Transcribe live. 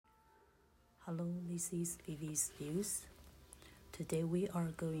Hello, this is Vivi's Views. Today we are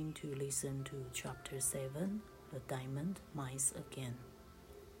going to listen to Chapter 7, The Diamond Mines Again.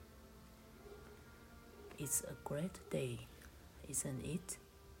 It's a great day, isn't it?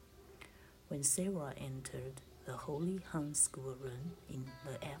 When Sarah entered the Holy Hun schoolroom in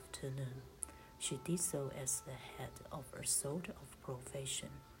the afternoon, she did so as the head of a sort of profession.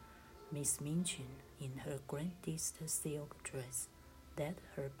 Miss Minchin, in her grandest silk dress, led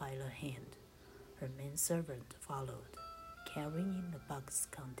her by the hand. Her manservant followed, carrying in the box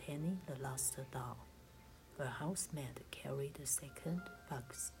containing the last doll. Her housemaid carried the second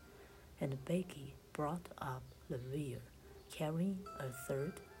box, and Becky brought up the rear, carrying a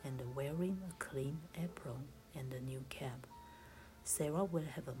third and wearing a clean apron and a new cap. Sarah would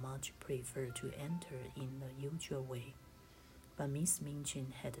have much preferred to enter in the usual way, but Miss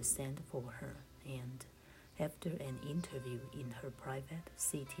Minchin had sent for her, and, after an interview in her private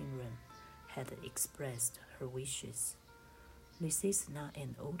sitting room, had expressed her wishes. "This is not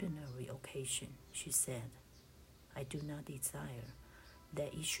an ordinary occasion," she said. "I do not desire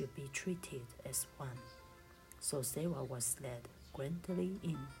that it should be treated as one." So Sarah was led grandly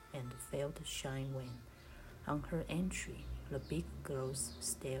in and felt shy when, on her entry, the big girls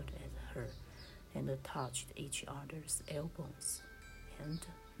stared at her and touched each other's elbows, and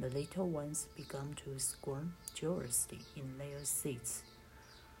the little ones began to squirm joyously in their seats.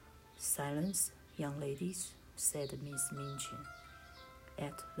 "Silence, young ladies," said Miss Minchin.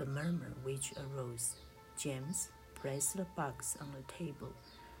 At the murmur which arose, James placed the box on the table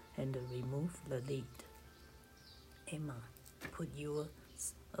and removed the lid. "Emma, put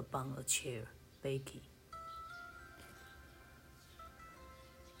yours upon a chair, Becky."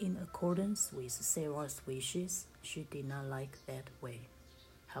 In accordance with Sarah's wishes, she did not like that way.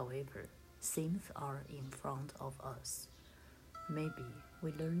 However, things are in front of us. Maybe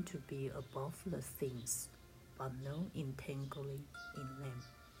we learn to be above the things, but no entangling in them.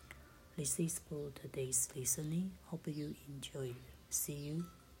 This is for today's listening. Hope you enjoyed. See you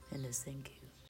and thank you.